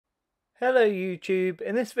Hello YouTube,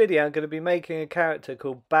 in this video I'm going to be making a character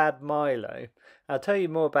called Bad Milo. I'll tell you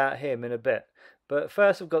more about him in a bit, but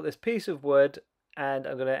first I've got this piece of wood and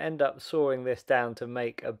I'm going to end up sawing this down to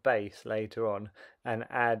make a base later on and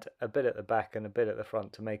add a bit at the back and a bit at the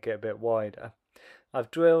front to make it a bit wider.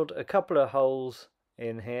 I've drilled a couple of holes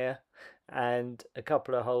in here and a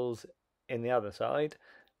couple of holes in the other side,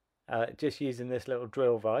 just using this little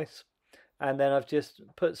drill vise. And then I've just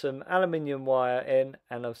put some aluminium wire in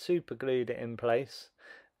and I've super glued it in place,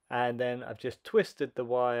 and then I've just twisted the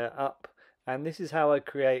wire up, and this is how I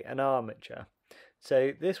create an armature.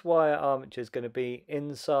 So this wire armature is going to be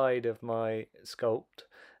inside of my sculpt,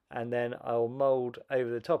 and then I'll mould over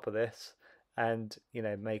the top of this and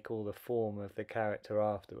make all the form of the character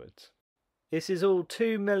afterwards. This is all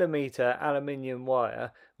 2mm aluminium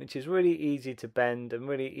wire, which is really easy to bend and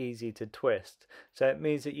really easy to twist. So it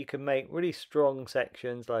means that you can make really strong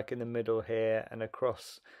sections like in the middle here and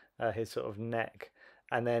across his sort of neck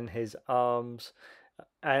and then his arms.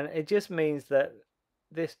 And it just means that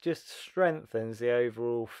this just strengthens the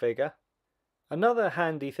overall figure. Another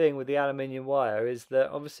handy thing with the aluminium wire is that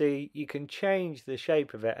obviously you can change the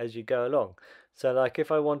shape of it as you go along. So like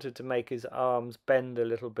if I wanted to make his arms bend a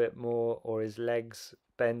little bit more or his legs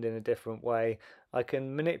bend in a different way, I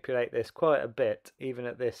can manipulate this quite a bit even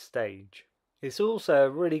at this stage. It's also a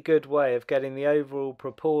really good way of getting the overall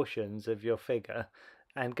proportions of your figure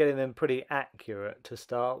and getting them pretty accurate to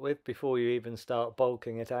start with before you even start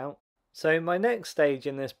bulking it out. So my next stage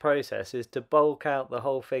in this process is to bulk out the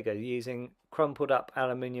whole figure using crumpled up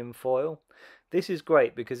aluminium foil. This is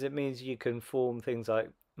great because it means you can form things like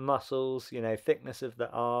muscles, thickness of the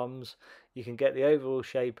arms, you can get the overall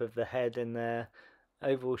shape of the head in there,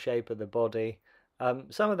 overall shape of the body.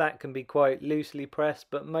 Some of that can be quite loosely pressed,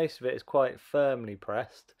 but most of it is quite firmly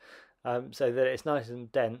pressed, so that it's nice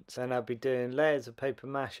and dense, and I'll be doing layers of paper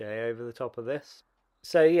mache over the top of this.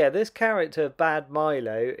 So yeah, this character Bad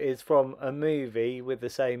Milo is from a movie with the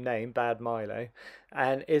same name, Bad Milo,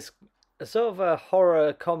 and it's a sort of a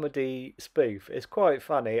horror comedy spoof. It's quite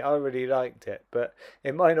funny, I really liked it, but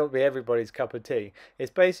it might not be everybody's cup of tea.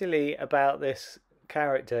 It's basically about this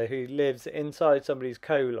character who lives inside somebody's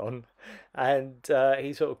colon, and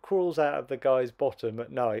he sort of crawls out of the guy's bottom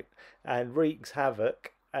at night and wreaks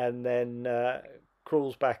havoc, and then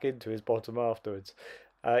crawls back into his bottom afterwards.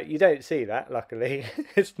 You don't see that, luckily.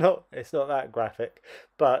 it's not that graphic,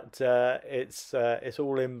 but it's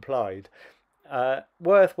all implied.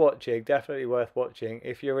 Worth watching, definitely worth watching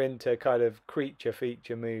if you're into kind of creature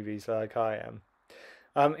feature movies like I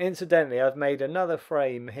am. Incidentally, I've made another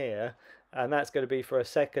frame here, and that's going to be for a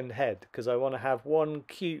second head because I want to have one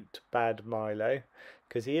cute Bad Milo,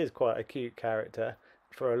 because he is quite a cute character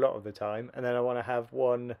for a lot of the time, and then I want to have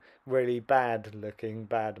one really bad looking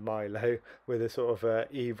Bad Milo with a sort of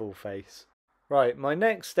evil face. Right, my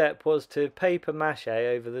next step was to paper mache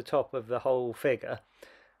over the top of the whole figure.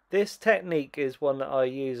 This technique is one that I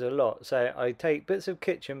use a lot. So I take bits of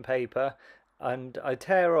kitchen paper and I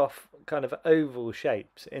tear off kind of oval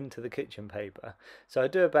shapes into the kitchen paper. So I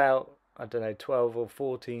do about, I don't know, 12 or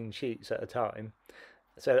 14 sheets at a time.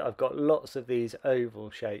 So I've got lots of these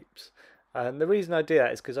oval shapes. And the reason I do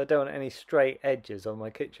that is because I don't want any straight edges on my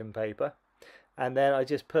kitchen paper. And then I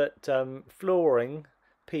just put flooring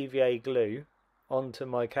PVA glue onto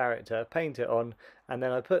my character, paint it on, and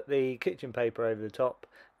then I put the kitchen paper over the top,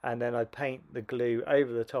 and then I paint the glue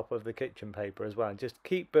over the top of the kitchen paper as well. Just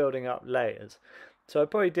keep building up layers. So I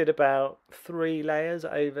probably did about 3 layers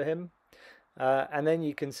over him. And then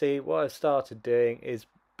you can see what I've started doing is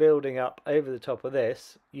building up over the top of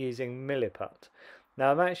this using Milliput. Now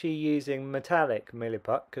I'm actually using metallic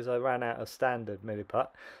Milliput because I ran out of standard Milliput,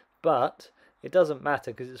 but it doesn't matter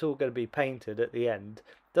because it's all going to be painted at the end.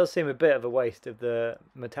 It does seem a bit of a waste of the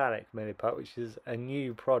metallic Milliput, which is a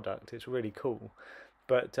new product. It's really cool,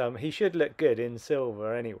 but he should look good in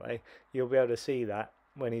silver anyway. You'll be able to see that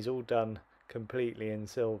when he's all done completely in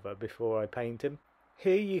silver before I paint him.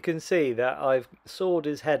 Here you can see that I've sawed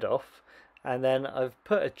his head off, and then I've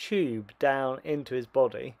put a tube down into his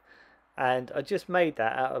body. And I just made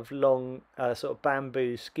that out of long sort of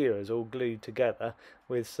bamboo skewers all glued together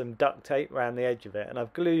with some duct tape around the edge of it, and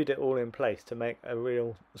I've glued it all in place to make a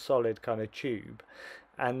real solid kind of tube.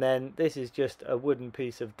 And then this is just a wooden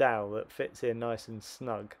piece of dowel that fits in nice and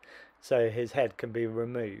snug, so his head can be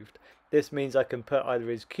removed. This means I can put either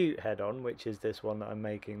his cute head on, which is this one that I'm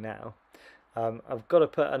making now. I've got to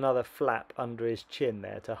put another flap under his chin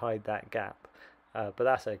there to hide that gap. But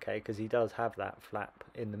that's okay because he does have that flap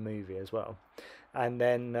in the movie as well. And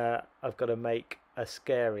then I've got to make a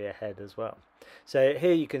scarier head as well. So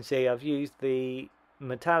here you can see I've used the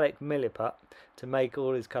metallic Milliput to make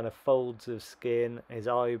all his kind of folds of skin, his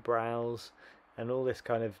eyebrows, and all this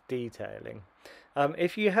kind of detailing.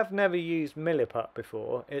 If you have never used Milliput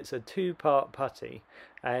before, it's a two-part putty,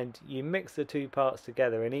 and you mix the two parts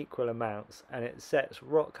together in equal amounts, and it sets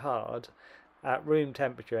rock hard at room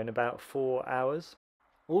temperature in about 4 hours.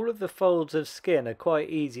 All of the folds of skin are quite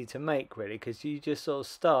easy to make really, because you just sort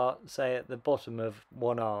of start, say, at the bottom of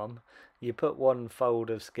one arm, you put one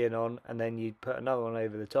fold of skin on, and then you put another one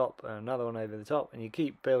over the top and another one over the top, and you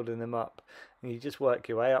keep building them up, and you just work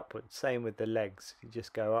your way upwards. Same with the legs, you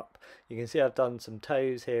just go up. You can see I've done some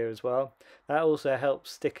toes here as well. That also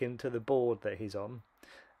helps stick him to the board that he's on.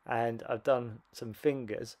 And I've done some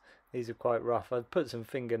fingers. These are quite rough. I've put some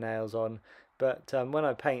fingernails on, but when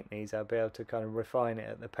I paint these I'll be able to kind of refine it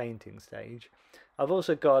at the painting stage. I've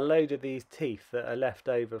also got a load of these teeth that are left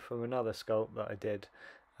over from another sculpt that I did.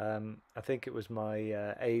 I think it was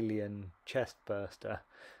my alien chest burster.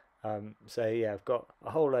 So yeah, I've got a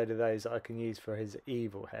whole load of those that I can use for his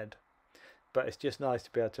evil head. But it's just nice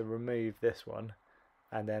to be able to remove this one,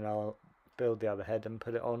 and then I'll build the other head and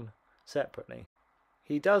put it on separately.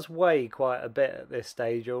 He does weigh quite a bit at this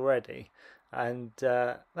stage already, and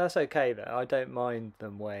that's okay though. I don't mind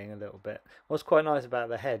them weighing a little bit. What's quite nice about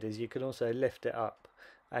the head is you can also lift it up,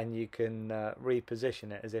 and you can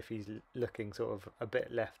reposition it as if he's looking sort of a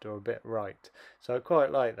bit left or a bit right. So I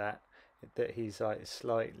quite like that he's like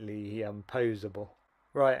slightly posable.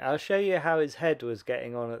 Right, I'll show you how his head was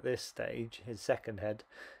getting on at this stage, his second head.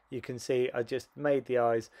 You can see I just made the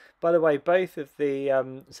eyes. By the way, both of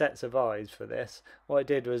the sets of eyes for this, what I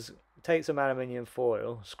did was take some aluminium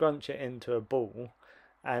foil, scrunch it into a ball,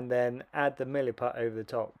 and then add the Milliput over the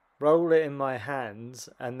top. Roll it in my hands,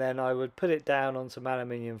 and then I would put it down on some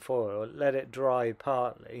aluminium foil, let it dry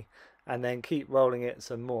partly, and then keep rolling it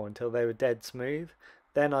some more until they were dead smooth.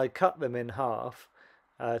 Then I cut them in half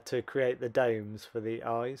to create the domes for the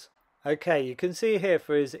eyes. Okay, you can see here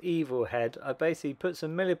for his evil head, I basically put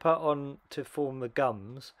some Milliput on to form the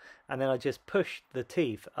gums, and then I just pushed the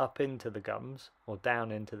teeth up into the gums, or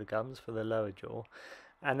down into the gums for the lower jaw.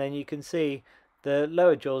 And then you can see the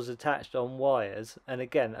lower jaw's attached on wires, and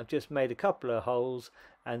again I've just made a couple of holes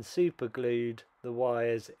and super glued the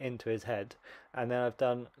wires into his head. And then I've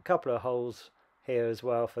done a couple of holes here as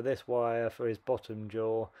well for this wire for his bottom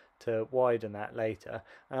jaw to widen that later,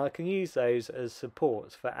 and I can use those as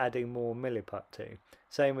supports for adding more Milliput to.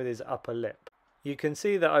 Same with his upper lip. You can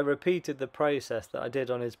see that I repeated the process that I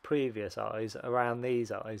did on his previous eyes around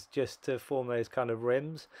these eyes, just to form those kind of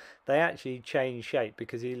rims. They actually change shape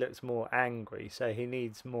because he looks more angry, so he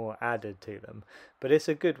needs more added to them, but it's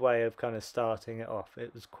a good way of kind of starting it off.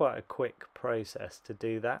 It was quite a quick process to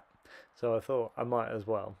do that, so I thought I might as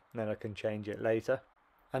well, then I can change it later.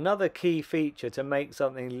 Another key feature to make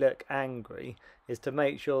something look angry is to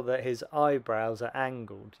make sure that his eyebrows are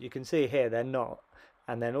angled. You can see here they're not,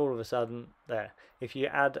 and then all of a sudden there. If you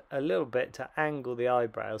add a little bit to angle the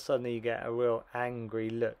eyebrows, suddenly you get a real angry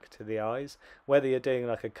look to the eyes, whether you're doing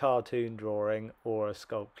like a cartoon drawing or a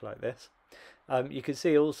sculpt like this. You can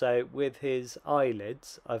see also with his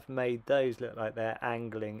eyelids, I've made those look like they're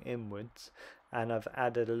angling inwards, and I've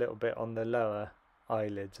added a little bit on the lower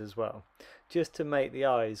eyelids as well, just to make the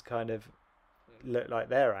eyes kind of look like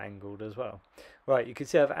they're angled as well. Right, you can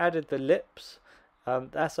see I've added the lips.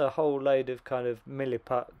 That's a whole load of kind of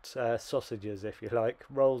Milliput sausages, if you like,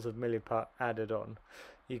 rolls of Milliput added on.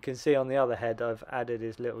 You can see on the other head I've added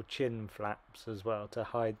his little chin flaps as well to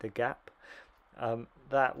hide the gap.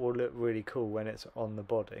 That will look really cool when it's on the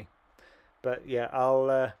body. But yeah,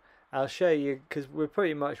 I'll show you, because we're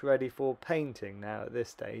pretty much ready for painting now at this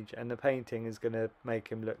stage, and the painting is going to make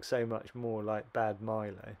him look so much more like Bad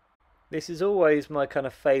Milo. This is always my kind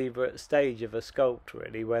of favourite stage of a sculpt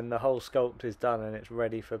really, when the whole sculpt is done and it's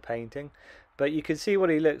ready for painting. But you can see what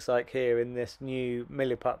he looks like here in this new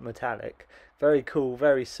Milliput metallic. Very cool,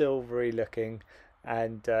 very silvery looking,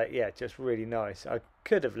 and yeah, just really nice. I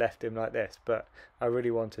could have left him like this, but I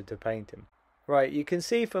really wanted to paint him. Right, you can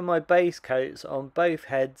see from my base coats on both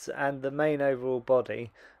heads and the main overall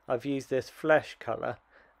body, I've used this flesh colour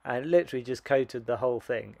and literally just coated the whole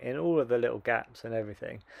thing in all of the little gaps and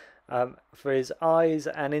everything. For his eyes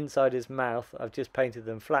and inside his mouth, I've just painted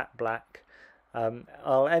them flat black.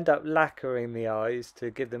 I'll end up lacquering the eyes to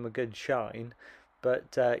give them a good shine,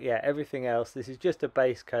 but yeah, everything else, this is just a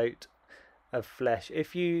base coat of flesh.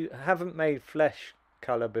 If you haven't made flesh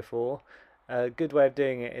colour before, a good way of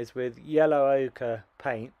doing it is with yellow ochre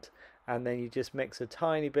paint, and then you just mix a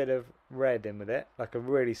tiny bit of red in with it, like a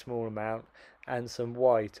really small amount, and some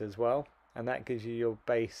white as well, and that gives you your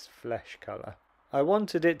base flesh colour. I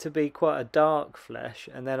wanted it to be quite a dark flesh,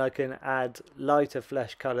 and then I can add lighter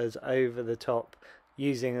flesh colours over the top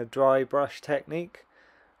using a dry brush technique.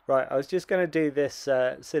 Right, I was just going to do this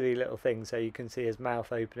silly little thing so you can see his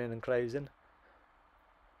mouth opening and closing.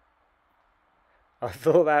 I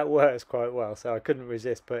thought that works quite well, so I couldn't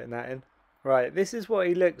resist putting that in. Right, this is what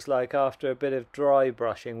he looks like after a bit of dry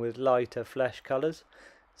brushing with lighter flesh colours.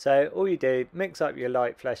 So all you do, mix up your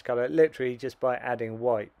light flesh colour literally just by adding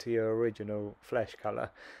white to your original flesh colour.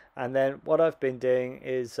 And then what I've been doing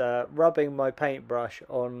is rubbing my paintbrush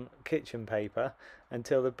on kitchen paper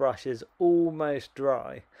until the brush is almost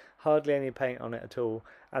dry, hardly any paint on it at all.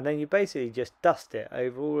 And then you basically just dust it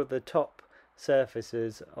over all of the top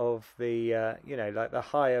surfaces of the, you know, like the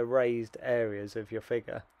higher raised areas of your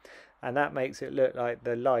figure. And that makes it look like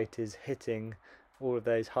the light is hitting all of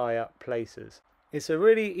those high up places. It's a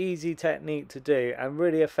really easy technique to do and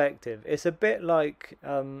really effective. It's a bit like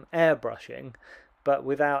airbrushing, but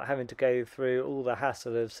without having to go through all the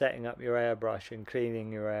hassle of setting up your airbrush and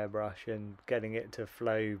cleaning your airbrush and getting it to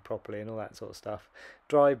flow properly and all that sort of stuff.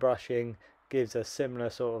 Dry brushing gives a similar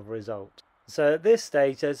sort of result. So at this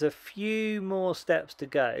stage there's a few more steps to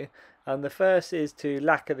go. The first is to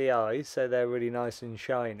lacquer the eyes so they're really nice and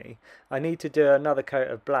shiny. I need to do another coat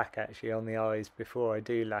of black actually on the eyes before I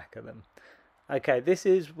do lacquer them. Okay, this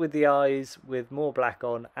is with the eyes with more black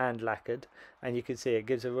on and lacquered, and you can see it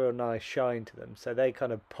gives a real nice shine to them, so they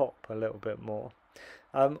kind of pop a little bit more.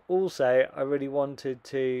 Also, I really wanted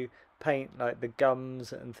to paint like the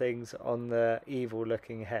gums and things on the evil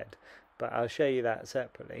looking head, but I'll show you that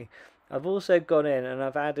separately. I've also gone in and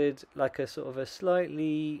I've added like a sort of a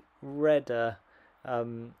slightly redder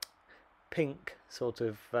pink, sort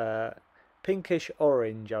of pinkish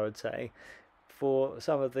orange, I would say, for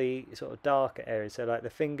some of the sort of darker areas, so like the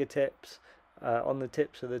fingertips, on the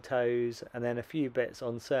tips of the toes, and then a few bits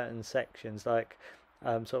on certain sections, like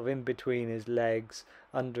sort of in between his legs,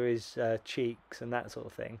 under his cheeks and that sort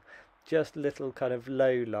of thing. Just little kind of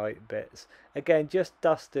low light bits. Again, just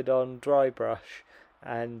dusted on dry brush,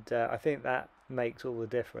 and I think that makes all the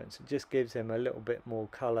difference. It just gives him a little bit more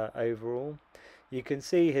colour overall. You can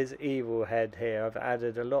see his evil head here. I've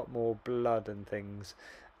added a lot more blood and things.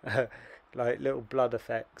 Like little blood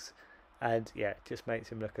effects, and yeah, it just makes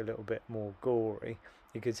him look a little bit more gory.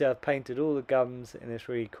 You can see I've painted all the gums in this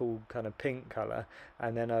really cool kind of pink colour,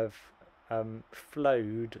 and then I've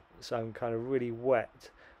flowed some kind of really wet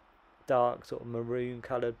dark sort of maroon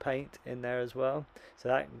coloured paint in there as well, so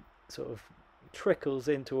that sort of trickles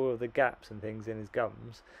into all of the gaps and things in his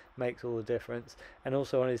gums, makes all the difference. And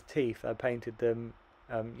also on his teeth I painted them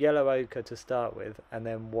yellow ochre to start with, and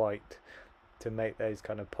then white to make those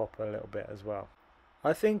kind of pop a little bit as well.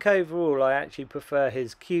 I think overall I actually prefer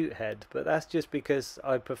his cute head, but that's just because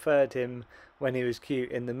I preferred him when he was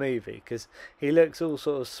cute in the movie, because he looks all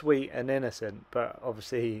sort of sweet and innocent, but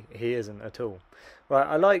obviously he isn't at all. Right,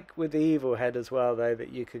 I like with the evil head as well though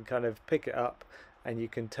that you can kind of pick it up and you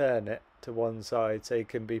can turn it to one side, so he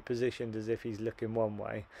can be positioned as if he's looking one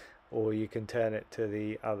way, or you can turn it to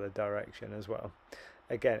the other direction as well.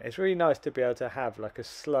 Again, it's really nice to be able to have like a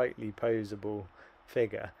slightly posable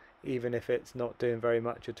figure, even if it's not doing very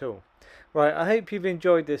much at all. Right, I hope you've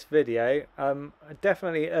enjoyed this video. I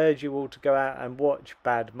definitely urge you all to go out and watch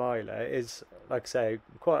Bad Milo. It is, like I say,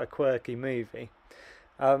 quite a quirky movie.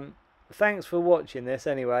 Thanks for watching this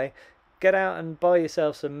anyway. Get out and buy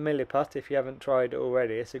yourself some Milliput if you haven't tried it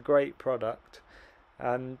already. It's a great product.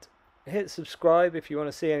 And hit subscribe if you want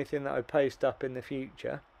to see anything that I post up in the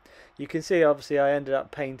future. You can see obviously I ended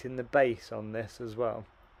up painting the base on this as well.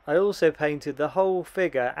 I also painted the whole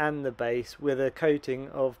figure and the base with a coating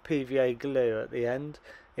of PVA glue at the end.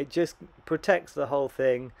 It just protects the whole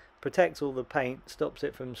thing, protects all the paint, stops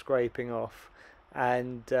it from scraping off,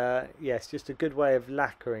 and yes, just a good way of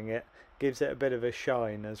lacquering it, gives it a bit of a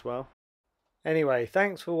shine as well. Anyway,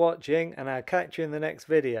 thanks for watching, and I'll catch you in the next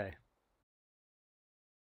video.